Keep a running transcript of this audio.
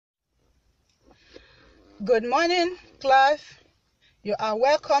Good morning, class. You are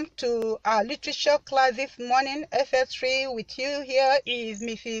welcome to our literature class this morning, SS3. With you here is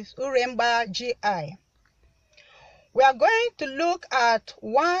Mrs. Uremba G.I. We are going to look at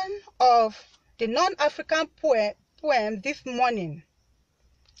one of the non-African poems this morning,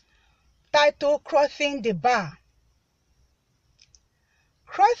 titled Crossing the Bar.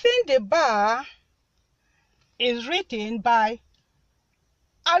 Crossing the Bar is written by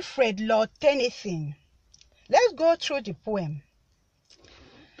Alfred Lord Tennyson. Let's go through the poem.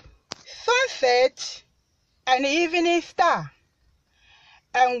 Sunset, an evening star,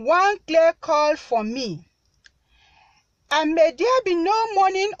 and one clear call for me. And may there be no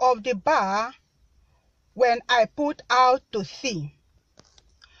morning of the bar when I put out to sea.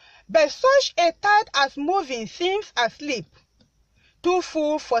 But such a tide as moving seems asleep, too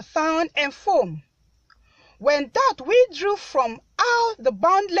full for sound and foam. When that we drew from out the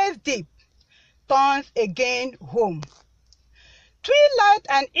boundless deep turns again home. Twilight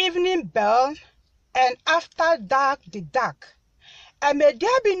and evening bell, and after dark the dark. And may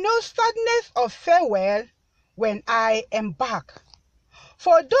there be no sadness of farewell when I embark.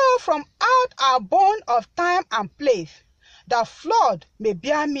 For though from out our bone of time and place, the flood may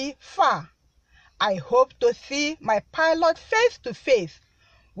bear me far, I hope to see my pilot face to face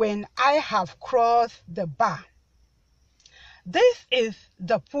when I have crossed the bar. This is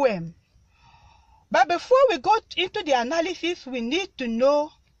the poem. But before we go into the analysis, we need to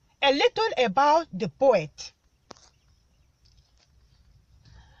know a little about the poet.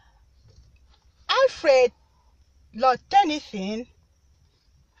 Alfred Lord Tennyson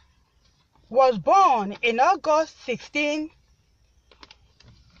was born in August 16,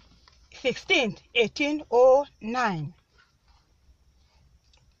 1809.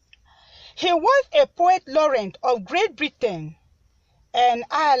 He was a poet laureate of Great Britain and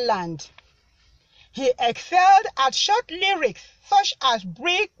Ireland. He excelled at short lyrics such as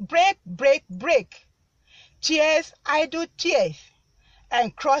Break, Break, Break, Break, Tears, Idle Tears,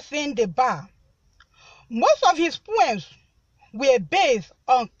 and Crossing the Bar. Most of his poems were based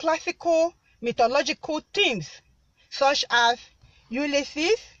on classical mythological themes such as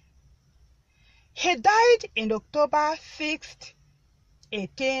Ulysses. He died in October 6,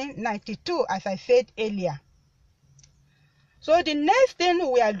 1892, as I said earlier. So the next thing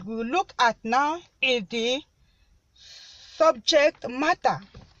we will look at now is the subject matter.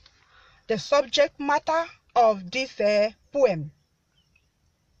 The subject matter of this poem.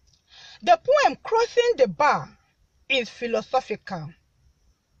 The poem Crossing the Bar is philosophical.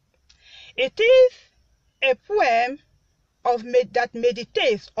 It is a poem that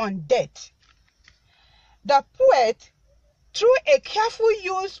meditates on death. The poet, through a careful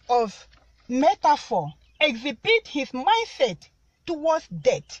use of metaphor, exhibits his mindset towards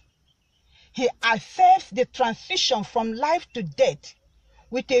death. He accepts the transition from life to death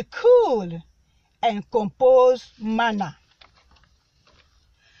with a cool and composed manner.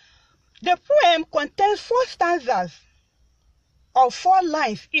 The poem contains 4 stanzas of 4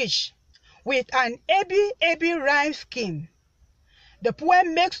 lines each with an AB rhyme scheme. The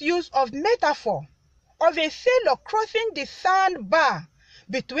poem makes use of metaphor of a sailor crossing the sandbar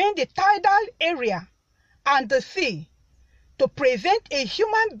between the tidal area and the sea to present a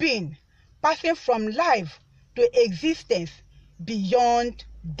human being passing from life to existence beyond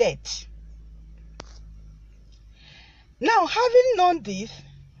death. Now, having known this,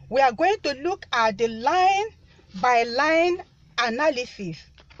 we are going to look at the line-by-line analysis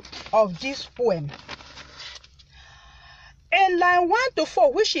of this poem. In line 1 to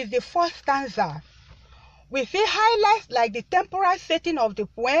 4, which is the first stanza, we see highlights like the temporal setting of the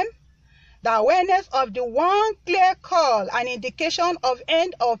poem, the awareness of the one clear call, an indication of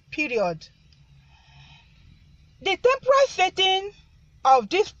end of period. The temporal setting of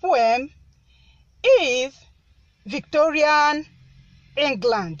this poem is Victorian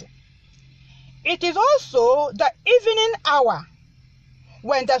England. It is also the evening hour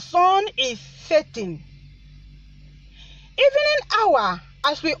when the sun is setting. Evening hour,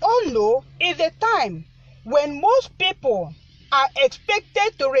 as we all know, is a time when most people are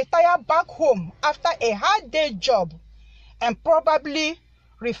expected to retire back home after a hard day job and probably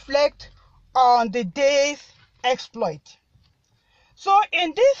reflect on the day's exploit. So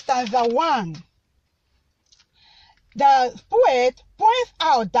in this stanza 1, the poet points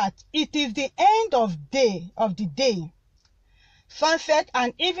out that it is the end of the day, sunset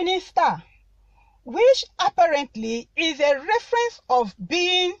and evening star, which apparently is a reference of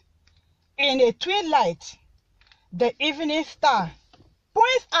being in a twilight. The evening star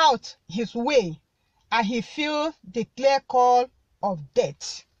points out his way and he feels the clear call of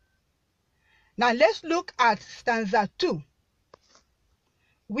death. Now let's look at stanza 2,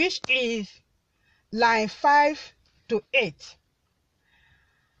 which is line 5 to 8.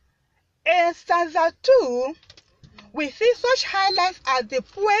 In stanza 2, we see such highlights as the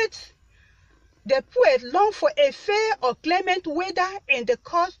poet longed for a fair or clement weather in the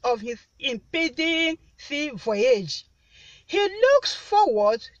course of his impending sea voyage. He looks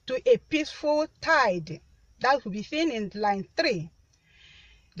forward to a peaceful tide. That will be seen in line 3.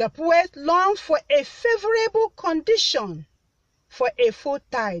 The poet longs for a favorable condition for a full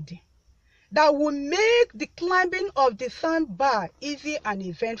tide that will make the climbing of the sandbar easy and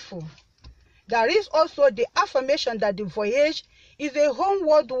eventful. There is also the affirmation that the voyage is a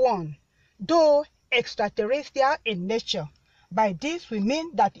homeward one, though extraterrestrial in nature. By this we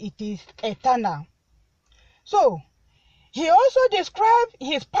mean that it is eternal. So, he also described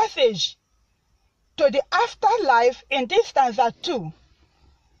his passage to the afterlife in this stanza 2.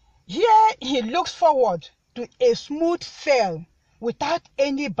 Here he looks forward to a smooth sail without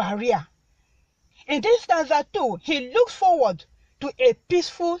any barrier. In this stanza 2, he looks forward to a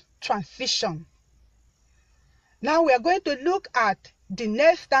peaceful transition. Now we are going to look at the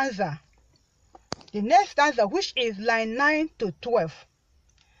next stanza. The next stanza, which is line 9 to 12.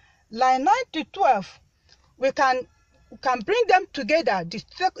 Line 9 to 12, we can bring them together.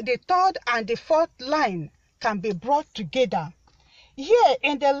 The third and the fourth line can be brought together. Here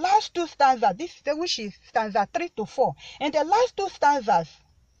in the last two stanzas, which is stanza 3 to 4, in the last two stanzas,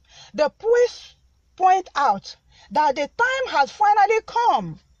 the poets point out that the time has finally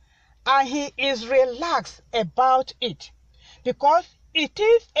come and he is relaxed about it because it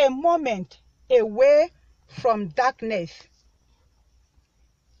is a moment away from darkness.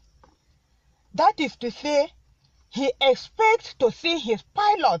 That is to say, he expects to see his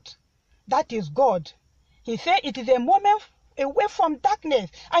pilot, that is God. He said it is a moment away from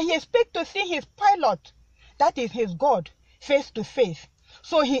darkness, and he expects to see his pilot, that is his God, face to face.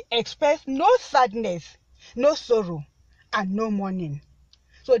 So he expects no sadness, no sorrow, and no mourning.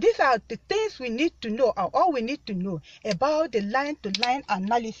 So these are the things we need to know, or all we need to know about the line-to-line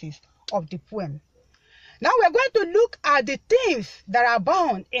analysis of the poem. Now we're going to look at the themes that are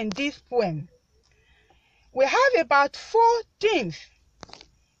bound in this poem. We have about 4 themes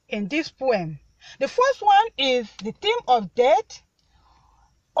in this poem. The first one is the theme of death,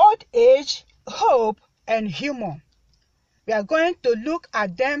 old age, hope, and humor. We are going to look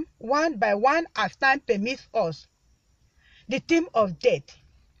at them one by one as time permits us. The theme of death.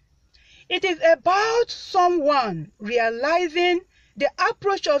 It is about someone realizing the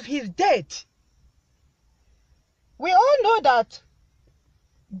approach of his death. We all know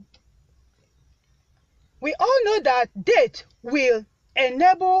that death will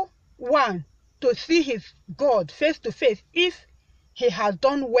enable one to see his God face to face if he has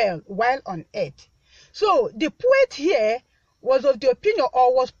done well while on earth. So the poet here was of the opinion,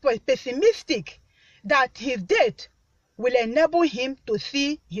 or was pessimistic, that his death will enable him to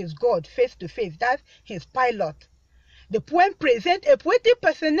see his God face to face. That's his pilot. The poem presents a poetic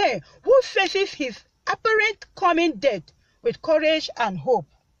persona who faces his apparent coming death with courage and hope.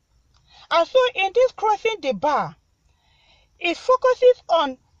 And so in this crossing the bar, it focuses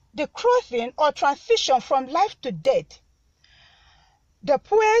on the crossing or transition from life to death. The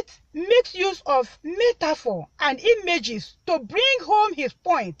poet makes use of metaphor and images to bring home his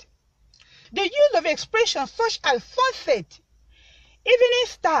point. The use of expressions such as sunset, evening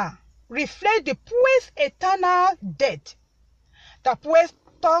star, reflect the poet's eternal death. The poet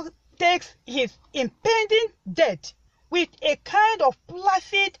takes his impending death with a kind of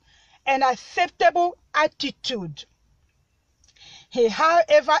placid and acceptable attitude. He,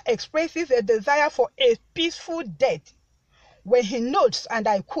 however, expresses a desire for a peaceful death when he notes, and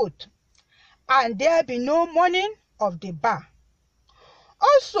I quote, "And there be no mourning of the bar."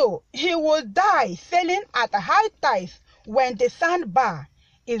 Also, he will die sailing at high tides when the sandbar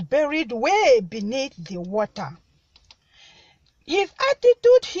is buried way beneath the water. His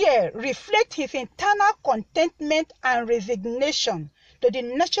attitude here reflects his internal contentment and resignation to the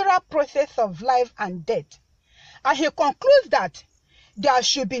natural process of life and death. And he concludes that there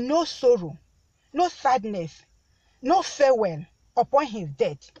should be no sorrow, no sadness, no farewell upon his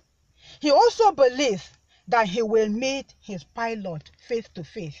death. He also believes that he will meet his pilot face to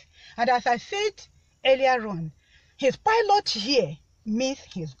face. And as I said earlier on, his pilot here means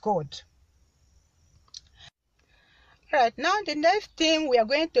his God. Right, now the next theme we are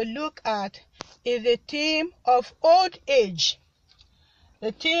going to look at is the theme of old age.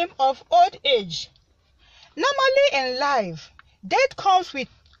 The theme of old age. Normally in life, death comes with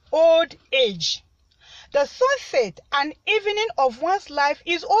old age. The sunset and evening of one's life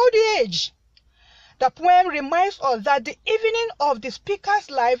is old age. The poem reminds us that the evening of the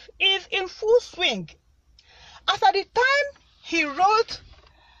speaker's life is in full swing. As at the time he wrote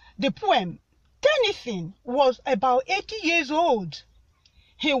the poem, Tennyson was about 80 years old.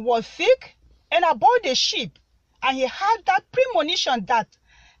 He was sick and aboard a ship, and he had that premonition that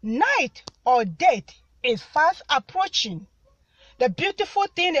night or death is fast approaching. The beautiful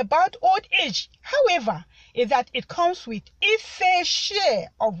thing about old age, however, is that it comes with its fair share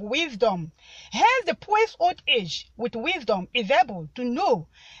of wisdom. Hence, the poet's old age with wisdom is able to know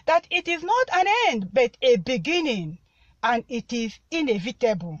that it is not an end but a beginning, and it is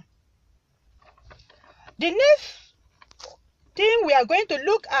inevitable. The next thing we are going to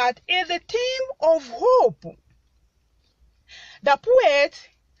look at is the theme of hope. The poet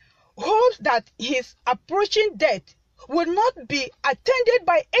hopes that his approaching death will not be attended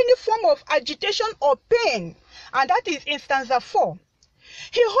by any form of agitation or pain, and that is in stanza 4.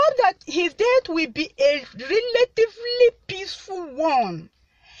 He hopes that his death will be a relatively peaceful one.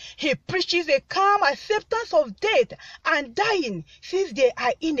 He preaches a calm acceptance of death and dying, since they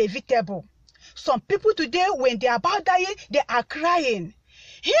are inevitable. Some people today, when they are about dying, they are crying.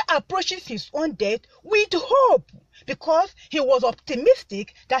 He approaches his own death with hope, because he was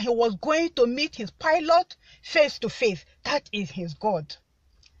optimistic that he was going to meet his pilot face to face. That is his God.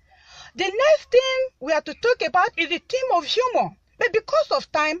 The next thing we are to talk about is the theme of humor. But because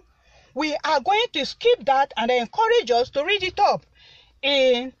of time, we are going to skip that and encourage us to read it up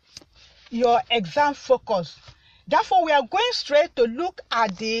in your exam focus. Therefore, we are going straight to look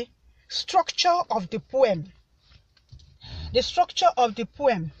at the structure of the poem. The structure of the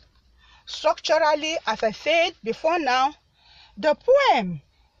poem. Structurally, as I said before now, the poem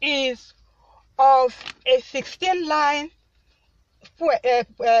is of a 16 lines,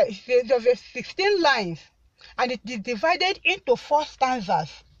 and it is divided into 4 stanzas.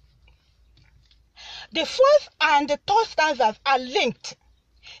 The first and the third stanzas are linked.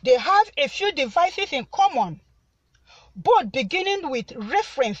 They have a few devices in common, both beginning with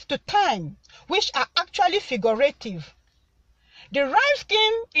reference to time, which are actually figurative. The rhyme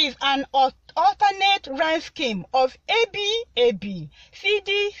scheme is an alternate rhyme scheme of AB, AB,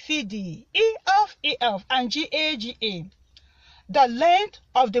 CD, CD, EF, EF, and GA, GA. The length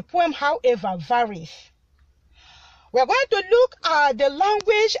of the poem, however, varies. We're going to look at the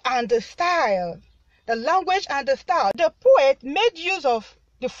language and the style. The language and the style. The poet made use of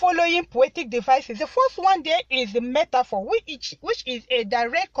the following poetic devices. The first one there is the metaphor, which is a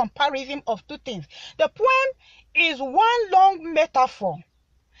direct comparison of two things. The poem is one long metaphor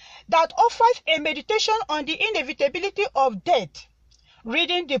that offers a meditation on the inevitability of death.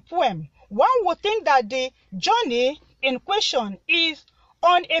 Reading the poem, one would think that the journey in question is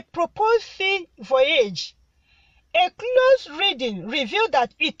on a proposed sea voyage. A close reading reveals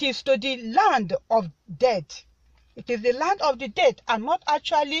that it is to the land of death. It is the land of the dead and not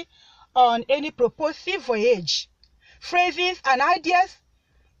actually on any proposed sea voyage. Phrases and ideas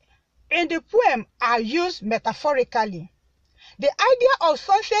in the poem are used metaphorically. The idea of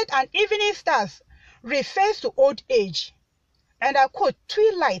sunset and evening stars refers to old age. And I quote,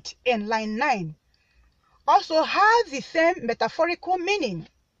 twilight in line 9 also has the same metaphorical meaning.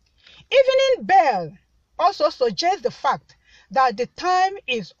 Evening bell also suggests the fact that the time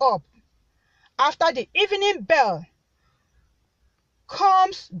is up. After the evening bell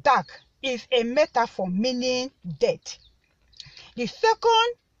comes dark is a metaphor meaning death. The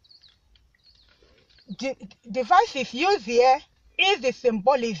second device used here is the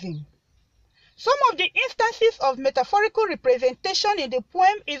symbolism. Some of the instances of metaphorical representation in the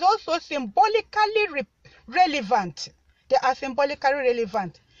poem is also symbolically relevant. They are symbolically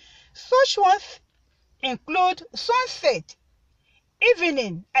relevant. Such ones include sunset,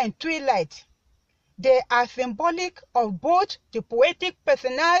 evening, and twilight. They are symbolic of both the poetic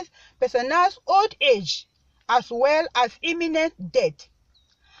personage's old age as well as imminent death.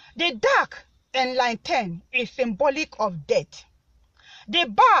 The dark in line 10 is symbolic of death. The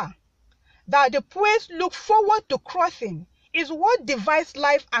bar that the poets look forward to crossing is what divides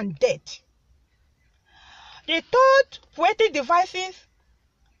life and death. The third poetic devices,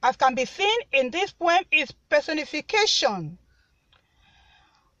 as can be seen in this poem, is personification.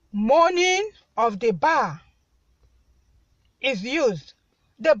 Mourning of the bar is used.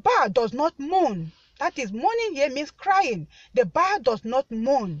 The bar does not mourn. That is, mourning here means crying. The bar does not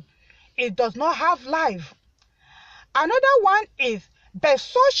mourn. It does not have life. Another one is, but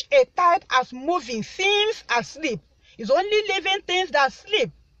such a tide as moving seems asleep. It's only living things that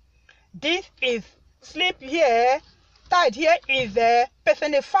sleep. This is sleep here. Tide here is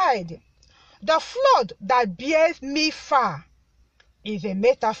personified. The flood that bears me far is a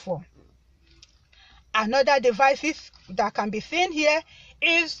metaphor. Another devices that can be seen here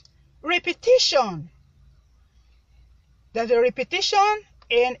is repetition. There's a repetition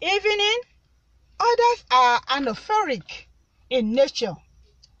in evening. Others are anaphoric in nature.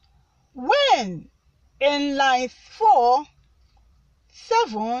 When in lines 4,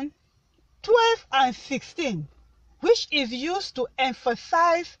 7, 12, and 16, which is used to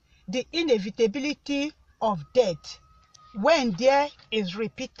emphasize the inevitability of death, when there is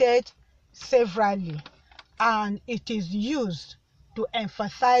repeated severally, and it is used to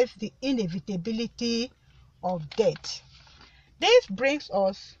emphasize the inevitability of death. This brings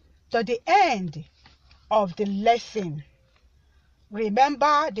us to the end of the lesson.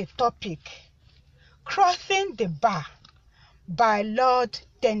 Remember the topic, Crossing the Bar by Lord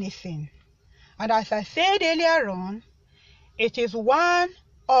Tennyson. And as I said earlier on, it is one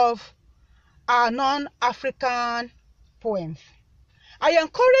of our non-African poems. I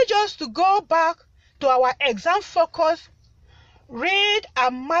encourage us to go back to our exam focus, read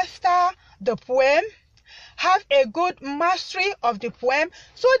and master the poem, have a good mastery of the poem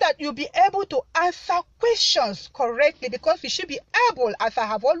so that you'll be able to answer questions correctly, because you should be able, as I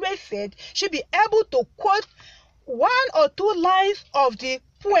have always said, should be able to quote 1 or 2 lines of the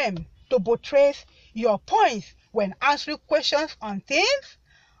poem to buttress your points when answering questions on themes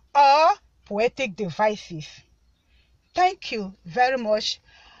or poetic devices. Thank you very much.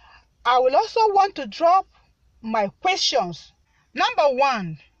 I will also want to drop my questions. Number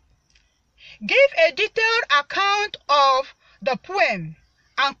 1, give a detailed account of the poem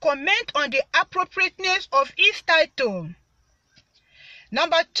and comment on the appropriateness of its title.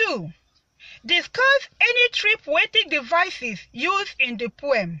 Number 2, discuss any 3 poetic devices used in the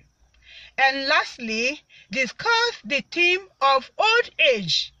poem. And lastly, discuss the theme of old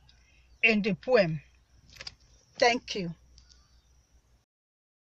age in the poem. Thank you.